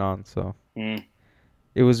you signed on, so Mm,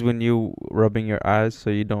 it was when you rubbing your eyes, so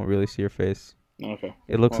you don't really see your face. okay.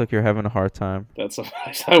 It looks Well, like you're having a hard time. That's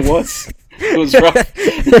I was. It was rough.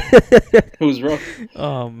 It was rough.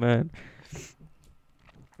 Oh man.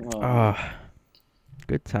 Ah,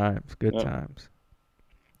 good times, good Yeah. times.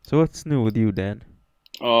 So what's new with you, Dan?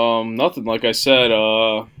 Nothing. Like I said,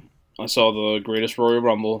 I saw the Greatest Royal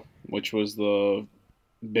Rumble, which was the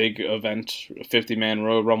big event, 50-man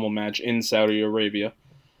Royal Rumble match in Saudi Arabia.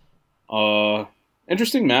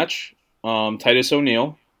 Interesting match. Titus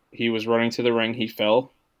O'Neil, he was running to the ring, he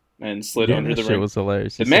fell and slid Yeah, under that the shit ring. was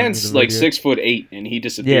hilarious. The You sent me man's the like video. 6'8", and he Yeah,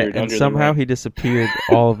 disappeared and under somehow the ring. he disappeared,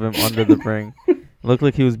 all of him under the ring. Looked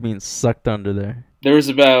like he was being sucked under there. There was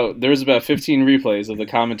about 15 replays of the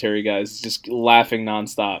commentary guys just laughing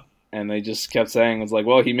nonstop, and they just kept saying, "It's like,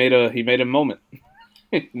 well, he made a moment.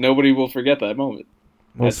 Nobody will forget that moment."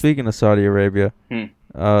 Well, That's- speaking of Saudi Arabia, Hmm.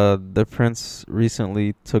 the prince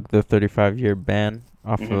recently took the 35-year ban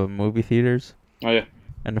off Mhm. of movie theaters, Oh yeah,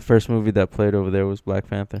 and the first movie that played over there was Black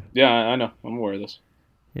Panther. yeah, I know. I'm aware of this.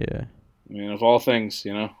 Yeah. I mean, of all things,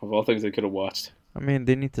 they could have watched. I mean,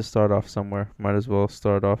 they need to start off somewhere. Might as well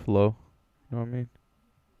start off low. You know what I mean?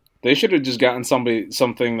 They should have just gotten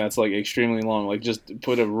something that's like extremely long, like just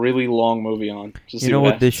put a really long movie on. Just You see know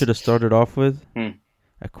what they happens. should have started off with? Hmm.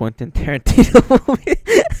 A Quentin Tarantino movie.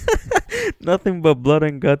 Nothing but blood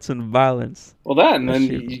and guts and violence. Well, that and That then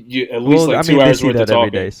shit- you at least like 2 they hours see worth that of every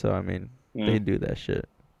talking. day, so I mean, Yeah. they do that shit.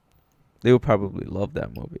 They would probably love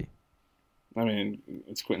that movie. I mean,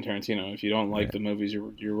 it's Quentin Tarantino. If you don't like Yeah. the movies,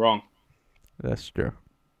 you're wrong. That's true.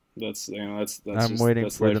 That's that's. I'm just, waiting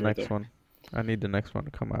that's for life the right next there. one. I need the next one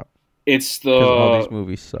to come out It's because all the these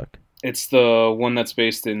movies suck. it's the one that's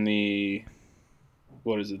based in the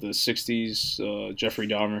what is it, the 60s Jeffrey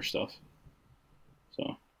Dahmer stuff.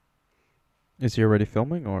 So Is he already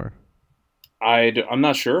filming or? I'm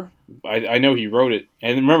not sure. I know he wrote it,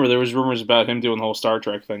 and remember there was rumors about him doing the whole Star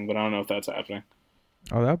Trek thing, but I don't know if that's happening.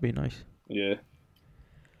 Oh, that'd be nice. Yeah.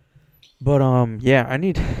 But yeah, I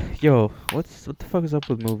need. Yo, what the fuck is up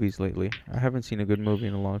with movies lately? I haven't seen a good movie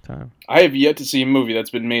in a long time. I have yet to see a movie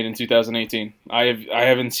that's been made in 2018. I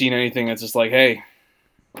haven't seen anything that's just like, hey,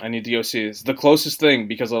 I need to go see this. The closest thing,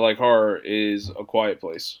 because I like horror, is A Quiet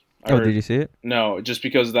Place. I Oh, heard- did you see it? No, just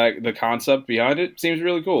because the concept behind it seems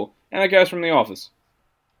really cool, and that guy's from The Office.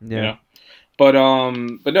 Yeah. You know? But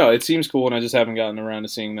no, it seems cool, and I just haven't gotten around to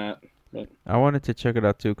seeing that. I wanted to check it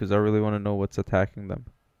out too because I really want to know what's attacking them.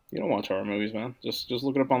 You don't watch horror movies, man. Just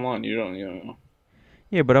look it up online. You don't know.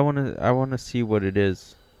 Yeah, but I want to see what it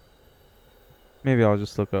is. Maybe I'll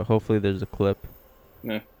just look up. Hopefully, there's a clip.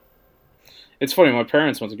 It's funny. My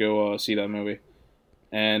parents went to go see that movie,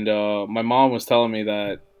 and my mom was telling me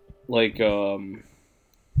that, like,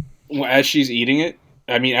 as she's eating it,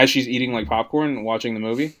 as she's eating like popcorn and watching the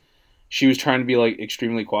movie, she was trying to be like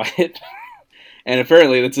extremely quiet. And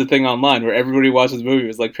apparently, that's a thing online where everybody watches the movie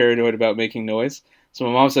was like paranoid about making noise. So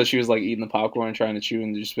my mom said she was like eating the popcorn and trying to chew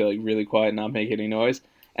and just be like really quiet and not make any noise.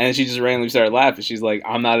 And then she just randomly started laughing. She's like,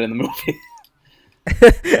 "I'm not in the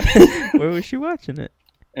movie." Where was she watching it?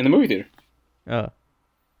 In the movie theater. Oh.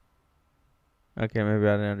 Okay, maybe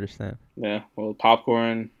I didn't understand. Yeah, well,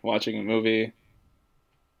 popcorn, watching a movie.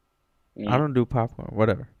 You know. I don't do popcorn.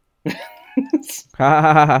 Whatever.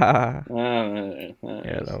 Yeah,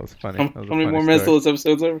 Yeah, that was funny. How That was a many funny more minutes till story. this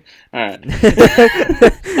episode's over? All right.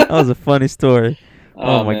 That was a funny story.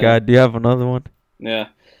 Oh my man. god, do you have another one? Yeah.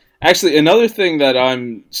 Actually, another thing that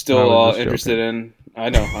I'm I still was just interested in. I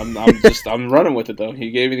know. I'm running with it though.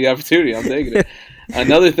 He gave me the opportunity. I'm taking it.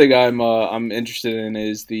 Another thing I'm interested in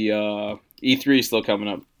is the E3 still coming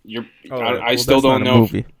up. I still don't know.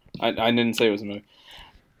 I didn't say it was a movie.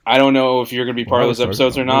 I don't know if you're going to be part of those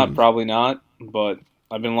episodes or not. Probably not. But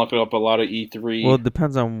I've been looking up a lot of E3. Well, it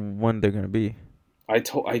depends on when they're gonna be. I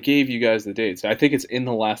gave you guys the dates. I think it's in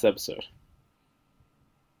the last episode.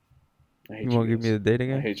 I hate You won't give guys. me the date I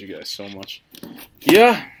again? hate you guys so much.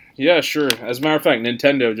 Yeah, sure. As a matter of fact,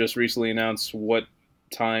 Nintendo just recently announced what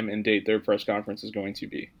time and date their press conference is going to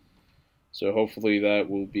be. So hopefully that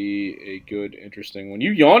will be a good, interesting one.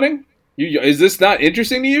 You yawning? Is this not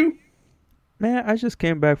interesting to you? Man, I just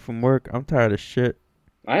came back from work. I'm tired of shit.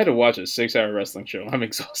 I had to watch a 6-hour wrestling show. I'm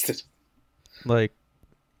exhausted. Like,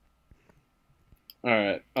 All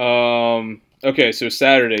right. Okay, so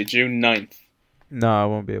Saturday, June 9th, no, I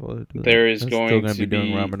won't be able to do that. There is I'm going still gonna to be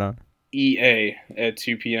doing be- Ramadan. EA at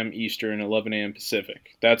 2 p.m. Eastern, 11 a.m.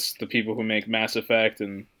 Pacific. That's the people who make Mass Effect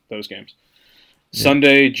and those games. Yeah.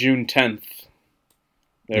 Sunday, June 10th.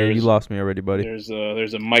 Yeah, you lost me already, buddy. There's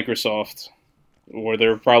a Microsoft, or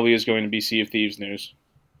there probably is going to be Sea of Thieves news.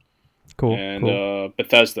 Cool. And cool.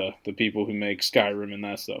 Bethesda, the people who make Skyrim and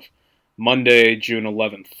that stuff. Monday, June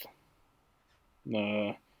 11th.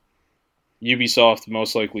 Ubisoft,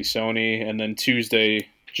 most likely Sony, and then Tuesday,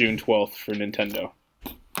 June 12th for Nintendo.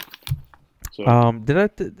 So,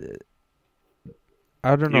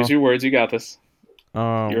 I don't know. use your words. You got this.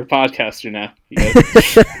 You're a podcaster now. You got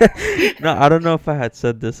it. No, I don't know if I had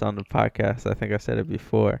said this on the podcast. I think I said it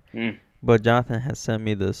before. Mm. But Jonathan has sent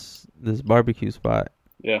me this barbecue spot.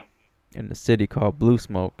 Yeah. In the city called Blue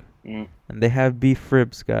Smoke. Mm. And they have beef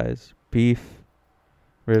ribs, guys. Beef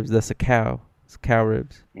ribs. That's a cow. It's cow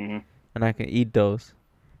ribs. Mm-hmm. And I can eat those.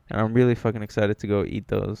 And I'm really fucking excited to go eat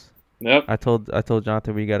those. Yep. I told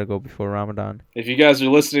Jonathan we gotta go before Ramadan. If you guys are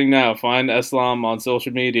listening now, find Islam on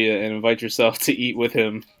social media and invite yourself to eat with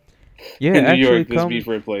him Yeah, in New actually, York. This come. beef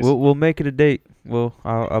rib place. We'll make it a date.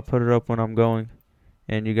 I'll put it up when I'm going,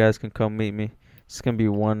 and you guys can come meet me. It's gonna be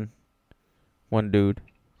one dude.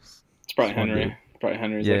 It's probably Just one Henry. dude. Probably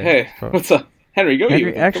Henry's Yeah, like, hey, probably. what's up, Henry? Go eat Henry,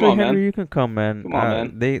 with him. actually, Come on, Henry, man. you can come, man. Come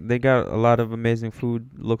on, man. They got a lot of amazing food.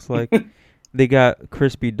 Looks like they got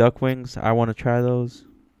crispy duck wings. I want to try those.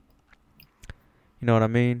 You know what I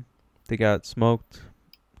mean? They got smoked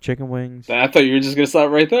chicken wings. I thought you were just gonna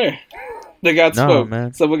stop right there. They got No, smoked.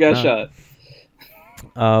 man. Someone got No.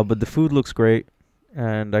 shot. But the food looks great,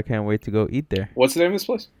 and I can't wait to go eat there. What's the name of this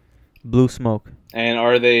place? Blue Smoke. And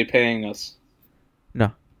are they paying us?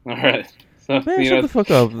 No. All right. So, Man, you shut know, the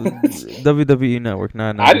fuck up. WWE Network,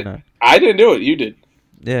 $9.99. I didn't do it. You did.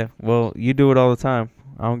 Yeah, well, you do it all the time.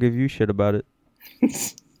 I don't give you shit about it.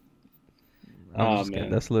 I'm just kidding.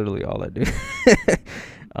 man. That's literally all I do.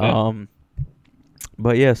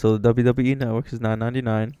 But yeah, so the WWE Network is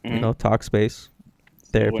 $9.99. You Mhm. know, talk space,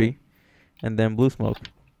 therapy, and then Blue Smoke.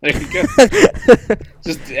 There you go.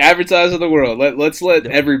 Just advertise to the world. Let's let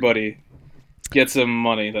everybody get some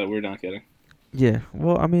money that we're not getting. Yeah,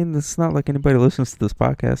 well, I mean, it's not like anybody listens to this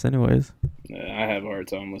podcast, anyways. I have a hard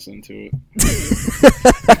time listening to it.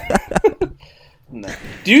 No.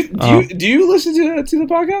 Do you listen to the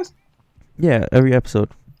podcast? Yeah, every episode.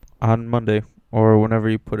 on Monday or whenever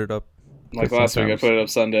you put it up. Like 'Cause last week, I sometimes- put it up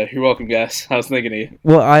Sunday. You're welcome, guys. I was thinking of you.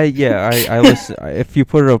 Well, I listen. If you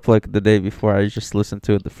put it up like the day before, I just listen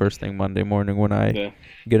to it the first thing Monday morning when I Yeah.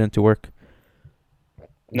 get into work.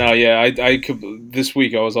 No, yeah, I could. This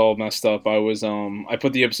week I was all messed up. I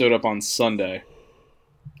put the episode up on Sunday,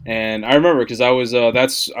 and I remember because I was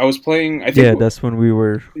playing. I think Yeah, that's when we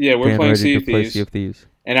were. yeah, we're getting playing ready Sea to of play Thieves, Sea of Thieves.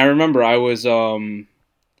 and I remember I was talking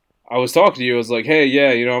to you. I was like, hey,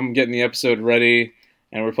 yeah, I'm getting the episode ready,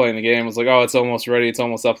 and we're playing the game. I was like, oh, it's almost ready. It's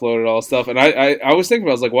almost uploaded. All this stuff, and I was thinking,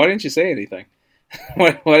 I was like, why didn't you say anything?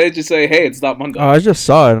 why didn't you say, hey, it's not Monday? Oh, I just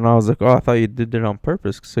saw it and I was like, oh, I thought you did it on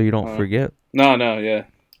purpose so you don't forget. No, yeah.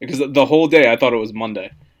 Because the whole day I thought it was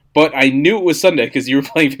Monday. But I knew it was Sunday because you were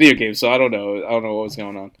playing video games, so I don't know. I don't know what was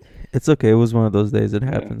going on. It's okay. It was one of those days. It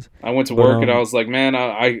happens. I went to But, work and I was like, man,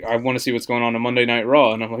 I want to see what's going on Monday Night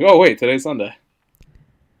Raw. And I'm like, oh, wait, today's Sunday.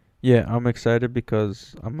 Yeah, I'm excited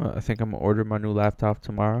because I think I'm going to order my new laptop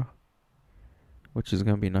tomorrow, which is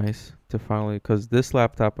going to be nice to finally, because this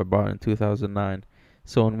laptop I bought in 2009.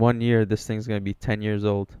 So in 1 year, this thing's going to be 10 years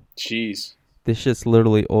old. Jeez. This shit's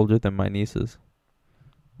literally older than my niece's.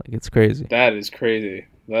 Like, it's crazy. That is crazy.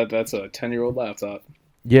 That's a 10-year-old laptop.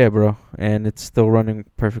 Yeah, bro. And it's still running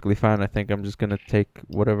perfectly fine. I think I'm just going to take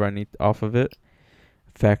whatever I need off of it,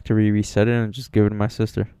 factory reset it, and just give it to my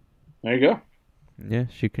sister. There you go. Yeah,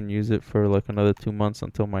 she can use it for like another 2 months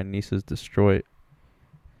until my nieces destroy it.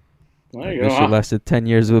 There you This go. shit lasted 10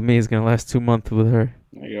 years with me. It's going to last 2 months with her.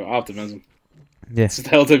 There you go. Optimism. Yeah. That's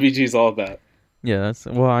what the LWG's all about. Yeah, that's,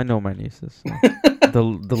 well, I know my nieces. So. the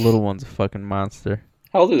little one's a fucking monster.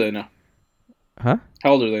 How old are they now? Huh?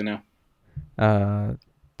 How old are they now?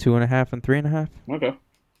 2.5 and 3.5. Okay.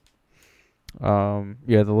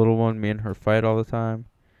 Yeah, the little one, me and her fight all the time.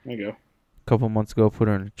 There you go. A couple months ago, put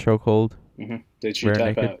her in a chokehold. Did she Bare tap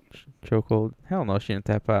naked out? chokehold. Hell no, she didn't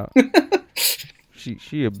tap out.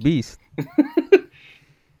 she a beast.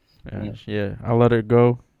 Yeah, I let her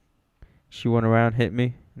go. She went around, hit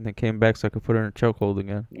me, and then came back so I could put her in a chokehold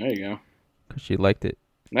again. There you go. Because she liked it.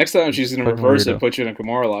 Next time she's going to Fucking reverse weirdo. it, put you in a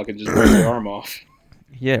Kimura lock, and just break your arm off.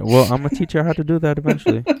 Yeah, well, I'm going to teach her how to do that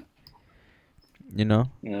eventually. You know?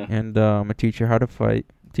 Yeah. And I'm going to teach her how to fight.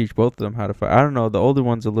 Teach both of them how to fight. I don't know. The older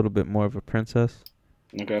one's a little bit more of a princess.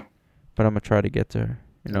 Okay. But I'm going to try to get to her.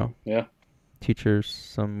 You know? Yeah. Teach her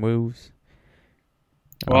some moves.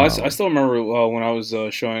 Well, I still remember when I was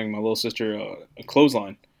showing my little sister a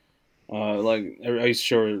clothesline. Like I used to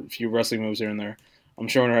show her a few wrestling moves here and there. I'm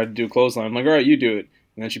showing her how to do a clothesline. I'm like, all right, you do it,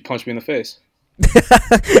 and then she punched me in the face. That's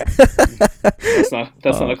not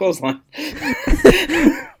a clothesline.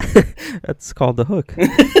 That's called the hook.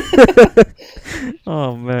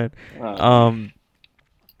 Oh man.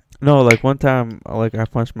 No, like one time, like I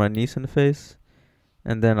punched my niece in the face,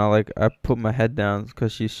 and then I put my head down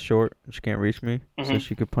because she's short and she can't reach me, so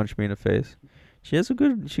she could punch me in the face. She has a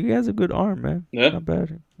good arm, man. Yeah. Not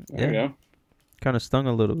bad. There you go. Kind of stung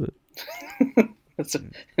a little bit.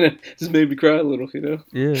 Just made me cry a little, you know.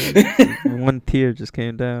 Yeah. One tear just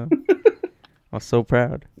came down. I was so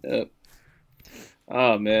proud. Yep.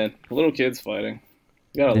 Oh man, little kids fighting.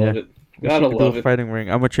 Gotta Yeah. love it. We Gotta should do love a it. fighting ring.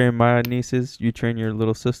 I'm gonna train my nieces. You train your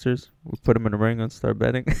little sisters. We put them in a ring and start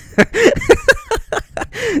betting.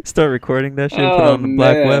 Start recording that shit. Put it on the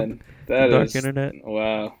black web, That dark is internet.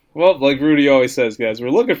 wow. Well, like Rudy always says, guys, we're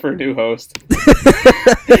looking for a new host.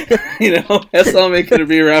 You know, that's not making to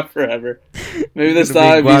be around forever. Maybe this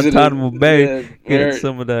Gonna be time he's Guantanamo Bay. Yeah, Get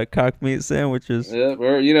some of the cock meat sandwiches. yeah,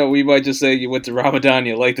 or we might just say you went to Ramadan,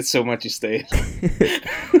 you liked it so much you stayed.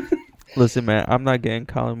 Listen, man, I'm not getting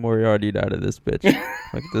Colin Moriarty out of this bitch.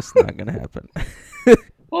 Like, this is not gonna happen.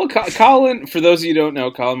 Well, Colin, for those of you who don't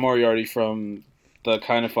know, Colin Moriarty from the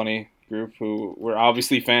Kind of Funny group, who we're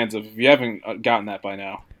obviously fans of. If you haven't gotten that by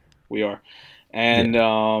now, we are. And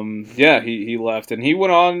he left, and he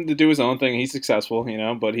went on to do his own thing. He's successful,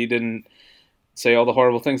 but he didn't say all the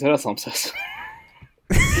horrible things that Islam says.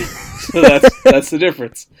 So that's the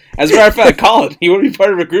difference. As a matter of fact, Colin, you want to be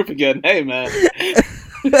part of a group again? Hey, man.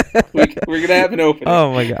 We're gonna have an opening.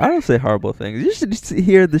 Oh my god, I don't say horrible things. You should just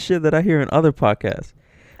hear the shit that I hear in other podcasts,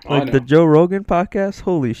 like the Joe Rogan podcast.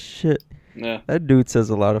 Holy shit, yeah, that dude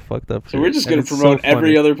says a lot of fucked up shit. So we're just gonna and it's promote so funny.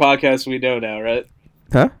 every other podcast we know now, right?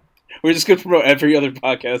 Huh? We're just gonna promote every other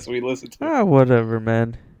podcast we listen to. Ah, whatever,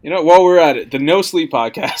 man. While we're at it, the No Sleep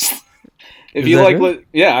podcast. If Is you that like, good?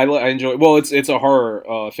 I enjoy. Well, it's a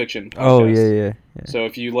horror fiction podcast. Oh yeah. So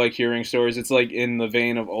if you like hearing stories, it's like in the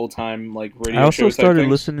vein of old time like radio I also shows type started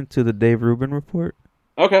things. listening to the Dave Rubin Report,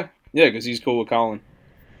 Okay, yeah, because he's cool with Colin.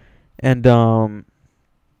 and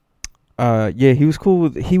Yeah, he was cool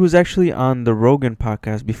he was actually on the Rogan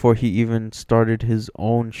podcast before he even started his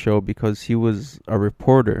own show because he was a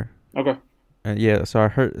reporter. Okay. And yeah, so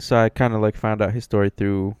I kind of like found out his story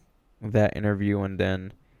through that interview and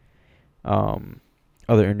then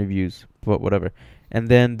other interviews, but whatever. And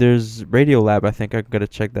then there's Radiolab. I think I gotta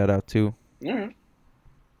check that out too. All right.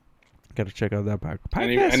 Gotta check out that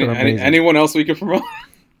podcast. Anyone else we could promote?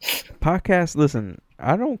 Podcast. Listen,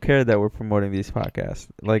 I don't care that we're promoting these podcasts.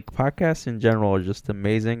 Like podcasts in general are just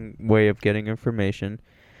amazing way of getting information.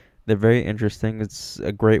 They're very interesting. It's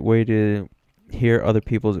a great way to hear other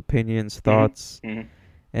people's opinions, thoughts,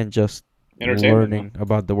 and just learning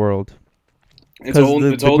about the world. It's a whole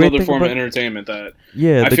other form of entertainment that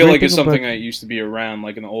I feel like is something that used to be around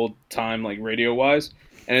like in the old time, like radio wise,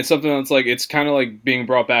 and it's something that's like it's kind of like being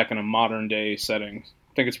brought back in a modern day setting.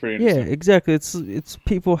 I think it's pretty interesting. Yeah, exactly. It's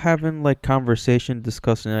people having like conversation,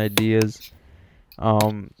 discussing ideas,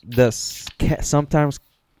 that sometimes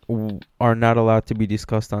are not allowed to be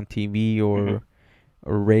discussed on TV or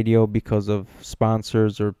radio because of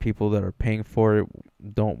sponsors or people that are paying for it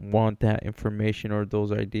don't want that information or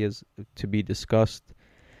those ideas to be discussed.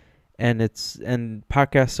 And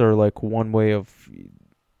podcasts are like one way of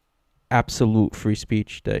absolute free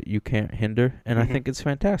speech that you can't hinder, and I think it's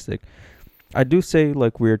fantastic. I do say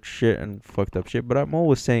like weird shit and fucked up shit, but I'm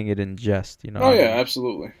always saying it in jest, you know. Oh yeah,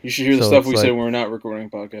 absolutely. You should hear the stuff we say when we're not recording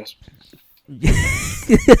podcasts.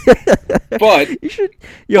 But you should.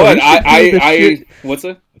 What's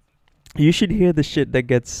it? You should hear the shit that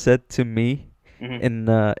gets said to me in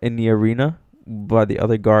the arena by the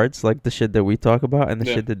other guards, like the shit that we talk about and the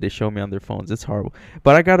shit that they show me on their phones. It's horrible.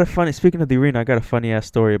 But I got speaking of the arena, I got a funny ass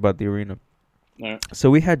story about the arena. All right. So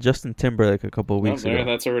we had Justin Timberlake a couple of weeks ago.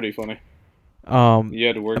 That's already funny. You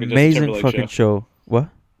had to work amazing fucking show. What?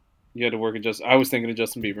 You had to work at I was thinking of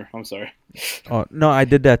Justin Bieber. I'm sorry. Oh no, I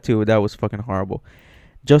did that too. That was fucking horrible.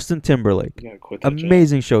 Justin Timberlake. You gotta quit that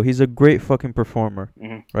amazing show. He's a great fucking performer.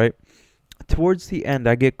 Right? Towards the end,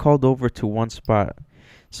 I get called over to one spot.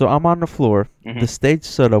 So I'm on the floor. The stage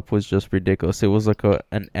setup was just ridiculous. It was like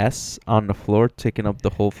an S on the floor, taking up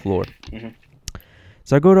the whole floor.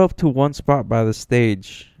 So I go up to one spot by the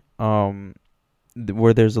stage,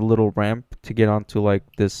 where there's a little ramp to get onto like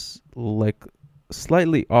this like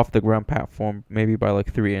slightly off the ground platform, maybe by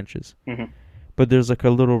like 3 inches. But there's like a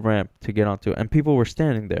little ramp to get onto, and people were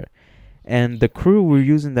standing there, and the crew were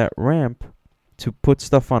using that ramp to put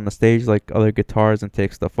stuff on the stage, like other guitars, and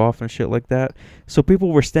take stuff off and shit like that. So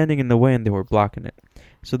people were standing in the way and they were blocking it.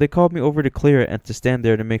 So they called me over to clear it and to stand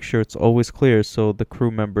there to make sure it's always clear so the crew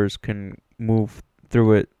members can move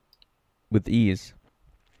through it with ease.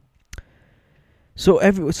 So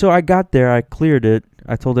I got there, I cleared it,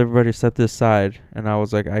 I told everybody to step to the side, and I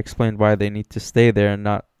explained why they need to stay there and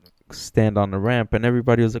not stand on the ramp, and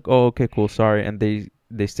everybody was like, oh, okay, cool, sorry, and they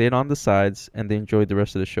stayed on the sides, and they enjoyed the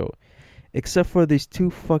rest of the show. Except for these two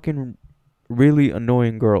fucking really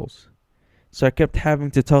annoying girls. So I kept having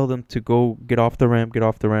to tell them to go get off the ramp,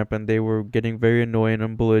 and they were getting very annoying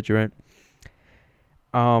and belligerent.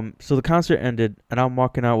 So the concert ended, and I'm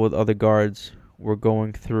walking out with other guards. We're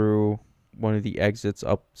going through one of the exits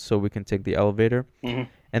up so we can take the elevator.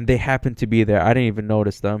 And they happened to be there. I didn't even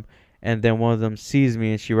notice them. And then one of them sees me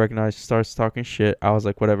and she recognizes, starts talking shit. I was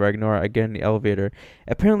like, whatever, ignore it. I get in the elevator.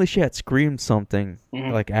 Apparently she had screamed something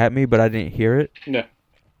like at me, but I didn't hear it. Yeah.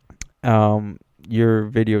 Your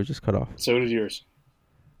video just cut off. So did yours.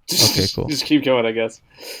 Okay, cool. Just keep going, I guess.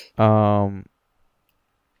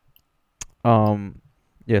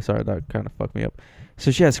 Yeah, sorry, that kind of fucked me up. So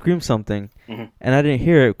she had screamed something, and I didn't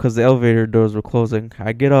hear it because the elevator doors were closing.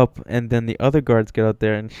 I get up, and then the other guards get out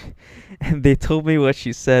there, and they told me what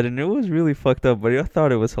she said, and it was really fucked up, but I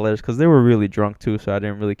thought it was hilarious because they were really drunk, too, so I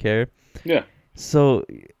didn't really care. Yeah. So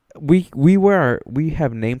we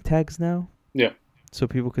have name tags now. Yeah. So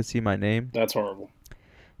people could see my name. That's horrible.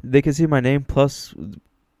 They can see my name, plus...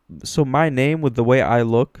 So my name, with the way I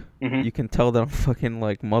look, you can tell that I'm fucking,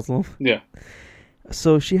 like, Muslim. Yeah.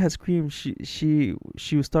 So she had screamed. She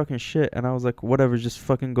was talking shit, and I was like, whatever, just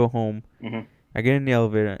fucking go home. I get in the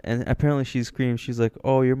elevator, and apparently she screamed. She's like,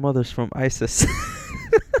 oh, your mother's from ISIS.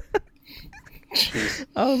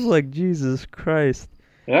 I was like, Jesus Christ.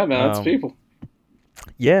 Yeah, man, that's people.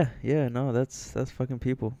 Yeah, no, that's fucking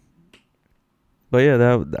people. But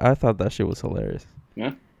yeah, I thought that shit was hilarious.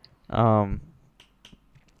 Yeah.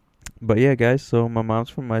 But yeah, guys, so my mom's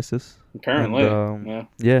from ISIS. Apparently. And,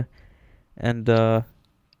 yeah. And,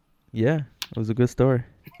 yeah, it was a good story.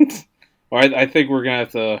 Well, I think we're going to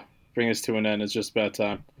have to bring this to an end. It's just about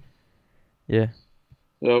time. Yeah.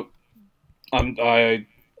 So, I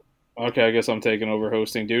guess I'm taking over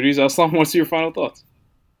hosting duties. Aslam, what's your final thoughts?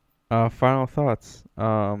 Final thoughts.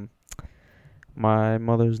 My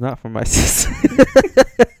mother's not from my sister.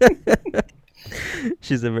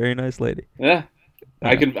 She's a very nice lady. Yeah,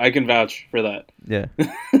 I can vouch for that. Yeah.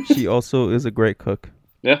 She also is a great cook.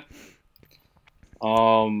 Yeah.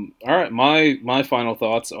 All right. My final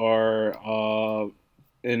thoughts are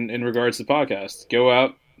in regards to podcasts. Go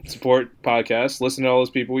out, support podcasts, listen to all those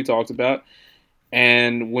people we talked about,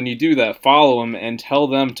 and when you do that, follow them and tell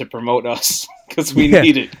them to promote us because we Yeah.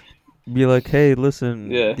 need it. Be like, hey, listen,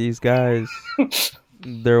 Yeah. these guys,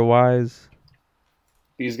 they're wise.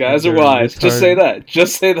 These guys And are they're wise. Just say retarded. that.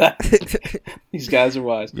 Just say that. These guys are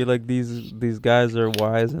wise. Be like, these guys are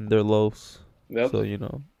wise and they're los. Yep. So, you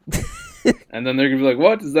know. And then they're gonna be like,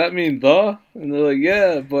 "What does that mean, the?" And they're like,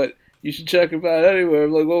 "Yeah, but you should check them out anywhere."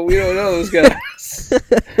 I'm like, "Well, we don't know those guys."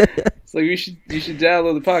 It's like you should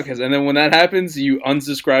download the podcast, and then when that happens, you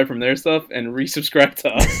unsubscribe from their stuff and resubscribe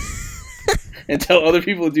to us, and tell other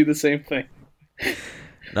people to do the same thing.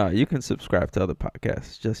 No, you can subscribe to other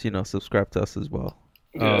podcasts. Just, you know, subscribe to us as well.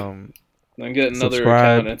 Yeah. Then get another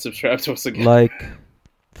subscribe, account and subscribe to us again. Like,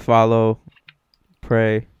 follow,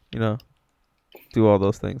 pray, you know, do all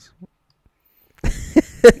those things.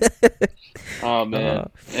 Oh man,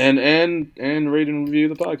 and rate and review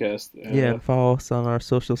the podcast. Yeah, and follow us on our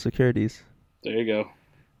social securities. There you go.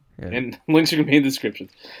 Yeah. And links are gonna be in the description.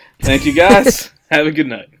 Thank you guys. Have a good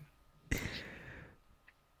night.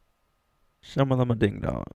 Shamalama ding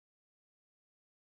dong.